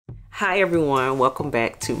Hi everyone, welcome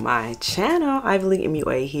back to my channel. Ivy League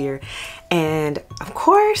MUA here, and of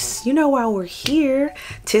course, you know why we're here.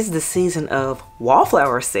 'Tis the season of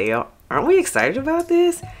Wallflower sale. Aren't we excited about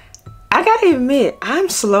this? I gotta admit, I'm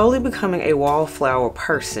slowly becoming a Wallflower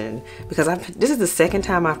person because this is the second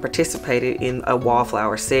time I've participated in a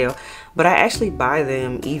Wallflower sale, but I actually buy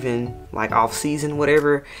them even like off season,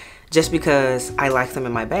 whatever, just because I like them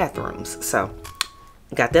in my bathrooms. So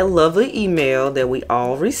got that lovely email that we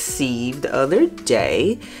all received the other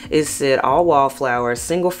day. It said all Wallflower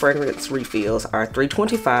single fragrance refills are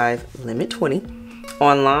 $3.25, limit 20.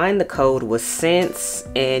 Online, the code was cents,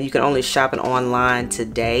 and you can only shop it online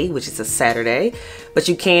today, which is a Saturday, but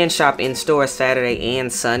you can shop in store Saturday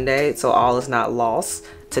and Sunday, so all is not lost.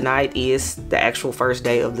 Tonight is the actual first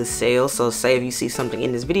day of the sale, so say if you see something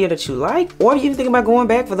in this video that you like, or if you think about going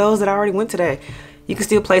back, for those that already went today, you can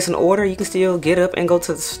still place an order. You can still get up and go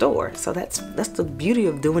to the store. So that's the beauty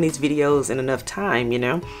of doing these videos in enough time, you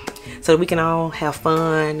know, so that we can all have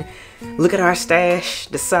fun, look at our stash,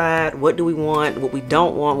 decide what do we want, what we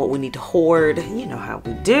don't want, what we need to hoard. You know how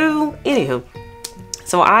we do. Anywho,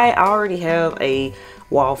 so I already have a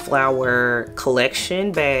Wallflower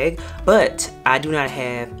collection bag, but I do not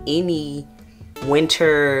have any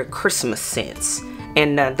winter Christmas scents.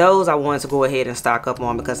 And those I wanted to go ahead and stock up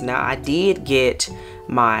on, because now I did get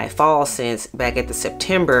my fall scents back at the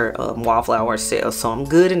September Wallflower sale. So I'm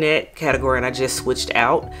good in that category, and I just switched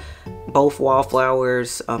out both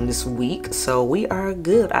Wallflowers this week. So we are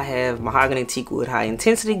good. I have Mahogany Teakwood High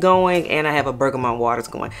Intensity going, and I have a Bergamot Waters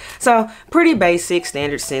going. So pretty basic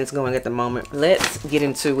standard scents going at the moment. Let's get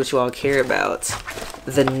into what you all care about.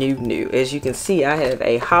 The new. As you can see, I have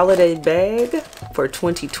a holiday bag for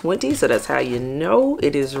 2020, so that's how you know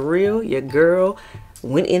it is real. Your girl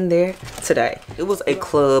went in there today. It was a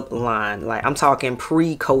club line, like I'm talking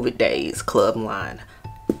pre-COVID days club line.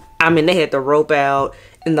 I mean, they had the rope out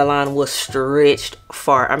and the line was stretched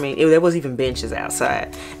far. I mean, there was even benches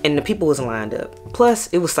outside and the people was lined up. Plus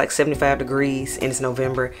it was like 75 degrees and it's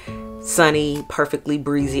November, sunny, perfectly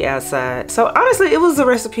breezy outside. So honestly, it was a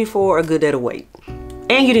recipe for a good day to wait.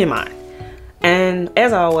 And you didn't mind. And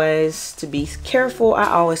as always, to be careful, I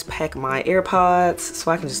always pack my AirPods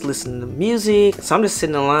so I can just listen to music. So I'm just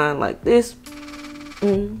sitting in line like this.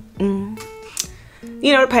 You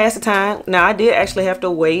know, to pass the time. Now, I did actually have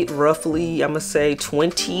to wait roughly, I'm gonna say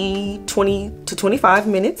 20 to 25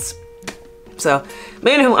 minutes. So,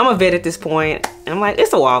 but anywho, I'm a vet at this point. I'm like,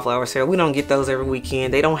 it's a Wallflower sale. We don't get those every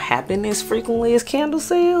weekend. They don't happen as frequently as candle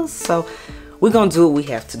sales. So we're gonna do what we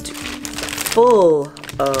have to do. Full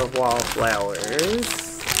of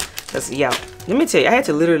Wallflowers. Cause yeah, let me tell you, I had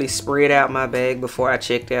to literally spread out my bag before I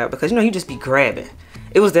checked out, because you know, you just be grabbing.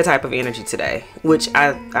 It was that type of energy today, which I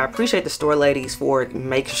appreciate the store ladies for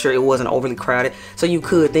making sure it wasn't overly crowded, so you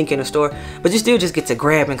could think in the store, but you still just get to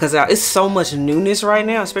grabbing, because it's so much newness right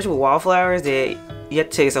now, especially with Wallflowers, that you have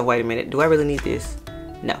to tell yourself, wait a minute, do I really need this?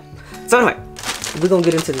 No. So anyway, we're gonna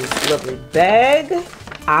get into this lovely bag.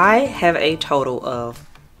 I have a total of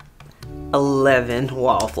 11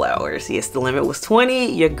 Wallflowers. Yes, the limit was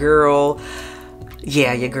 20. Your girl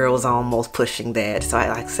was almost pushing that. So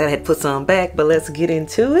like I said, I had to put some back, but let's get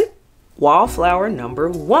into it. Wallflower number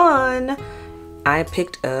 1. I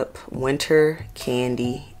picked up Winter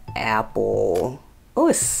Candy Apple. Oh,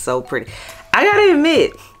 it's so pretty. I gotta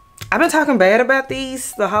admit, I've been talking bad about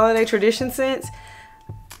these, the holiday tradition scents.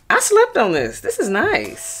 I slept on this. This is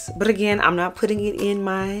nice. But again, I'm not putting it in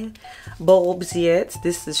my bulbs yet.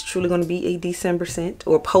 This is truly going to be a December scent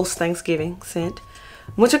or post-Thanksgiving scent.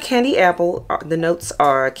 Winter Candy Apple. The notes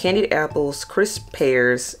are candied apples, crisp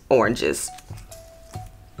pears, oranges.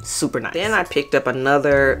 Super nice. Then I picked up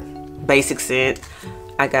another basic scent.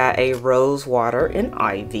 I got a Rose Water and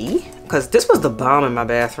Ivy, because this was the bomb in my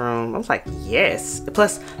bathroom. I was like, yes.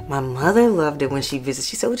 Plus, my mother loved it when she visited.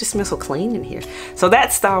 She said, "We just smell so clean in here." So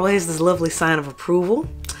that's always this lovely sign of approval.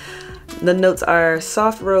 The notes are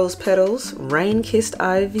soft rose petals, rain-kissed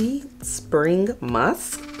ivy, spring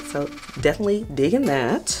musk. So definitely digging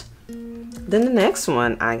that. Then the next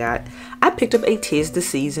one I picked up a 'Tis the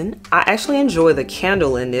Season. I actually enjoy the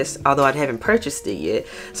candle in this, although I haven't purchased it yet.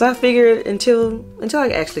 So I figured until I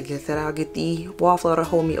actually get that, I'll get the Wallflower to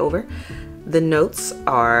hold me over. The notes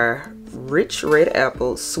are rich red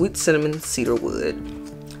apple, sweet cinnamon, cedarwood.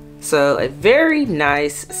 So a very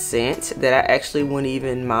nice scent that I actually wouldn't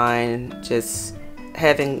even mind just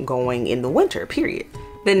having going in the winter, period.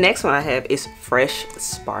 The next one I have is Fresh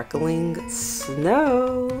Sparkling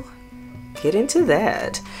Snow. Get into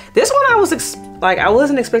that. This one I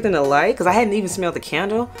wasn't expecting to like, because I hadn't even smelled the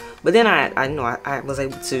candle, but then I was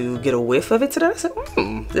able to get a whiff of it today. I said,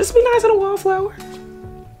 this would be nice in a Wallflower.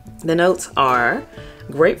 The notes are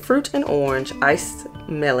grapefruit and orange, iced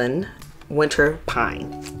melon, winter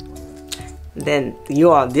pine. Then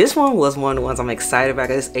you all, this one was one of the ones I'm excited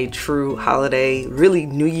about. It's a true holiday, really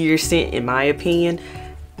New Year's scent in my opinion.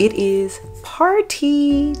 It is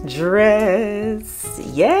party dress.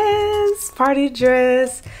 Yes, party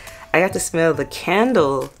dress. I got to smell the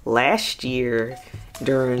candle last year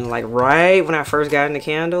during like right when I first got into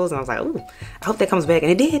candles, and I was like, ooh, I hope that comes back,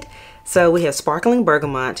 and it did. So we have sparkling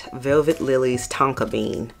bergamot, velvet lilies, tonka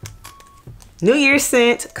bean. New Year's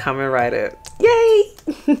scent coming right up.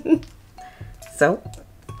 Yay! So,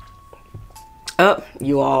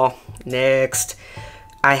 you all, next,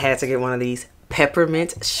 I had to get one of these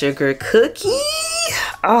peppermint sugar cookie.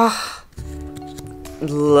 Oh,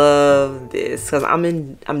 love this because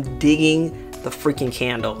I'm digging the freaking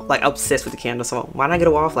candle, like obsessed with the candle. So why not get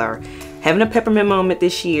a Wallflower? Having a peppermint moment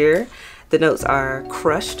this year. The notes are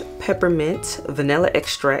crushed peppermint, vanilla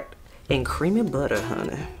extract, and creamy butter,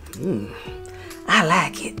 honey. I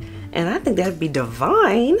like it. And I think that'd be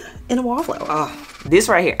divine in a Wallflower. Oh, this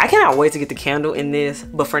right here. I cannot wait to get the candle in this.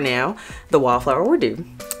 But for now, the Wallflower will do.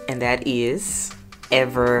 And that is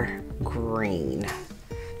evergreen.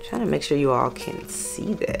 Trying to make sure you all can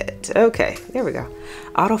see that. Okay, there we go.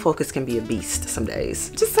 Autofocus can be a beast some days.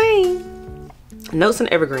 Just saying. Notes in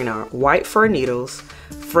evergreen are white fir needles,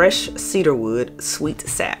 fresh cedar wood, sweet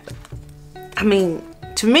sap. I mean,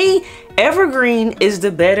 to me, evergreen is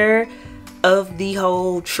the better of the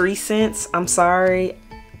whole tree scents. I'm sorry.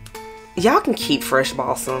 Y'all can keep fresh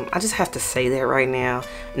balsam. I just have to say that right now.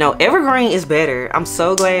 No, evergreen is better. I'm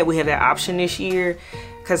so glad we have that option this year,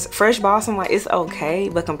 because fresh balsam, like, it's okay,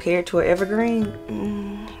 but compared to an evergreen,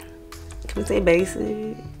 can we say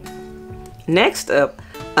basic? Next up,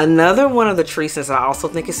 another one of the tree scents I also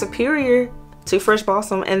think is superior to fresh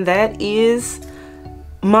balsam, and that is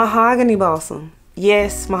mahogany balsam.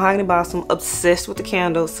 Yes, mahogany balsam. Obsessed with the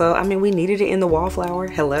candle. So, I mean, we needed it in the Wallflower.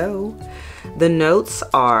 Hello. The notes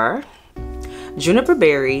are juniper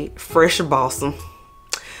berry, fresh balsam,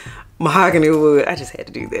 mahogany wood. I just had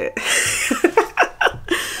to do that.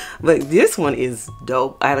 But this one is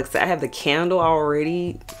dope. I have the candle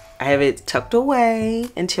already. I have it tucked away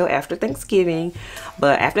until after Thanksgiving.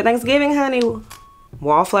 But after Thanksgiving, honey,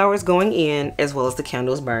 Wallflowers going in as well as the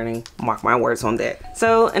candles burning. Mark my words on that.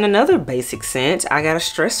 So in another basic scent, I got a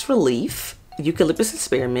stress relief eucalyptus and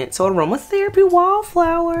spearmint. So aromatherapy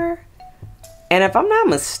Wallflower. And if I'm not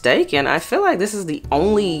mistaken, I feel like this is the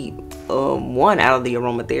only one out of the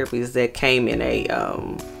aromatherapies that came in a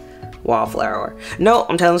Wallflower. No,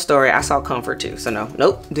 I'm telling the story. I saw comfort too. So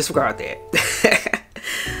nope, disregard that.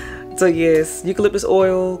 So yes, eucalyptus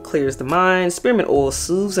oil clears the mind. Spearmint oil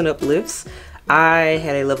soothes and uplifts. I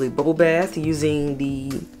had a lovely bubble bath using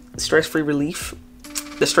the stress relief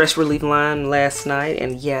line last night,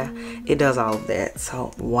 and yeah, it does all of that.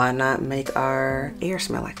 So why not make our air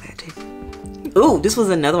smell like that too? Ooh, this was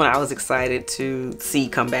another one I was excited to see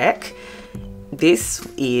come back. This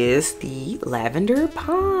is the lavender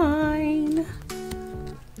pine.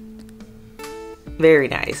 Very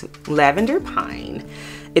nice. Lavender pine.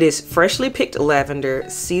 It is freshly picked lavender,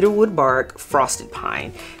 cedarwood bark, frosted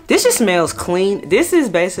pine. This just smells clean. This is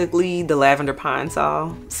basically the lavender pine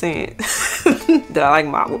saw scent that I like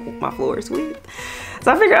my floors with.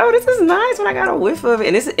 So I figured, oh, this is nice when I got a whiff of it.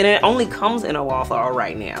 And it only comes in a Wallflower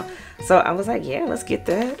right now. So I was like, yeah, let's get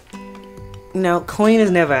that. You know, clean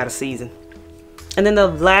is never out of season. And then the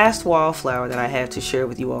last Wallflower that I have to share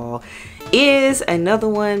with you all is another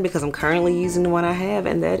one, because I'm currently using the one I have,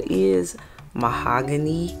 and that is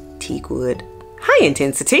mahogany teakwood high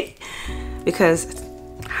intensity, because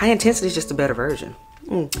high intensity is just a better version.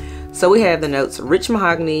 So we have the notes rich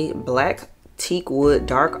mahogany, black teakwood,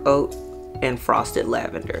 dark oak, and frosted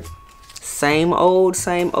lavender. Same old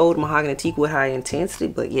mahogany teakwood high intensity,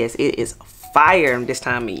 but yes, it is fire this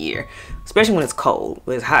time of year, especially when it's cold.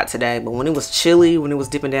 It's hot today, but when it was chilly, when it was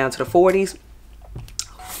dipping down to the 40s,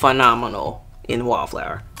 phenomenal in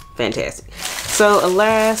Wallflower. Fantastic. So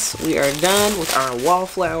alas, we are done with our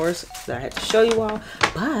Wallflowers that I had to show you all,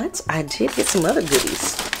 but I did get some other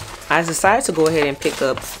goodies. I decided to go ahead and pick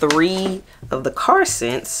up 3 of the car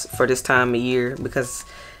scents for this time of year, because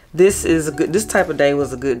this type of day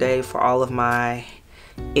was a good day for all of my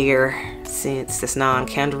air scents that's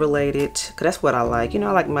non-candle related, because that's what I like. You know,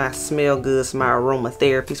 I like my smell goods, my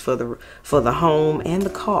aromatherapies for the home and the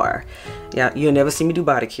car. Yeah, you'll never see me do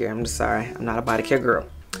body care. I'm just sorry, I'm not a body care girl.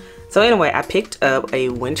 So anyway, I picked up a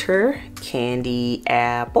winter candy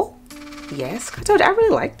apple. Yes, I told you I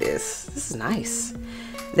really like this. This is nice.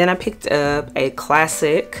 Then I picked up a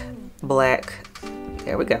classic black,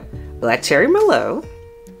 there we go, black cherry merlot.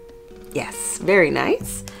 Yes, very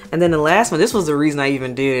nice. And then the last one, this was the reason I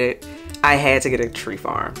even did it. I had to get a tree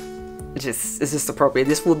farm. It's just appropriate.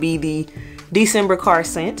 This will be the December car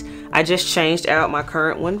scent. I just changed out my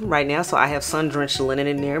current one right now, so I have sun-drenched linen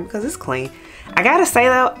in there because it's clean. I gotta say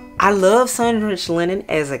though, I love sun-drenched linen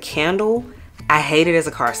as a candle. I hate it as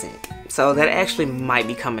a car scent. So that actually might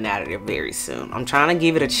be coming out of there very soon. I'm trying to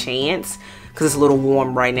give it a chance because it's a little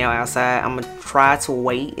warm right now outside. I'm gonna try to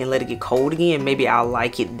wait and let it get cold again. Maybe I'll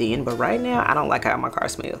like it then, but right now I don't like how my car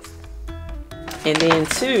smells. And then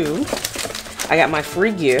two, I got my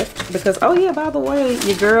free gift because, oh yeah, by the way,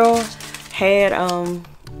 your girl had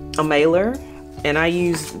a mailer and I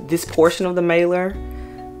used this portion of the mailer.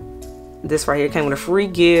 This right here came with a free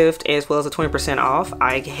gift as well as a 20% off.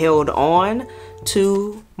 I held on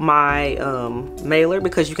to my mailer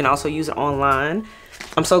because you can also use it online.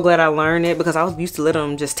 I'm so glad I learned it because I was used to let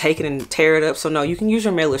them just take it and tear it up. So no, you can use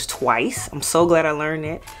your mailers twice. I'm so glad I learned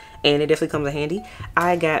that. And it definitely comes in handy.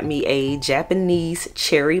 I got me a Japanese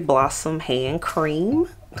cherry blossom hand cream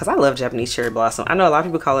because I love Japanese cherry blossom. I know a lot of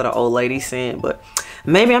people call it an old lady scent, but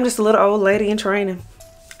maybe I'm just a little old lady in training.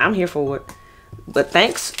 I'm here for it. But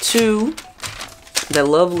thanks to the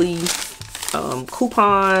lovely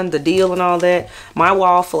coupon, the deal and all that, my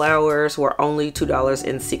Wallflowers were only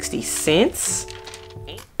 $2.60.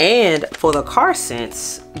 And for the car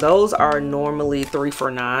scents, those are normally 3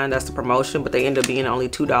 for $9. That's the promotion, but they end up being only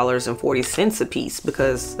 $2.40 a piece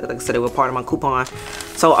because, like I said, they were part of my coupon.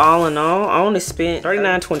 So all in all, I only spent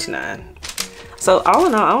 $39.29. So all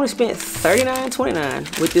in all, I only spent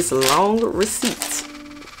 $39.29 with this long receipt.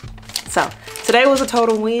 So today was a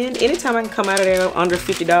total win. Anytime I can come out of there under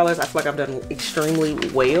 $50, I feel like I've done extremely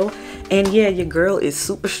well. And yeah, your girl is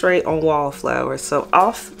super straight on Wallflowers. So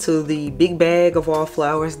off to the big bag of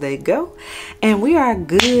Wallflowers they go. And we are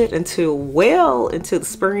good until well into the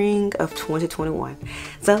spring of 2021.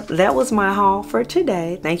 So that was my haul for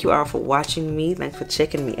today. Thank you all for watching me. Thanks for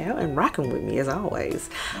checking me out and rocking with me as always.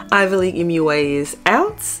 Ivy League MUA is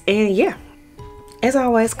out. And yeah, as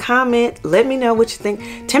always, comment, let me know what you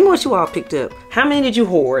think. Tell me what you all picked up. How many did you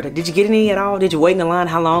hoard? Did you get any at all? Did you wait in the line?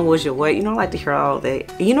 How long was your wait? You know, I like to hear all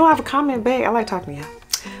that. You know, I have a comment back. I like talking to y'all.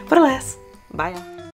 But alas, bye y'all.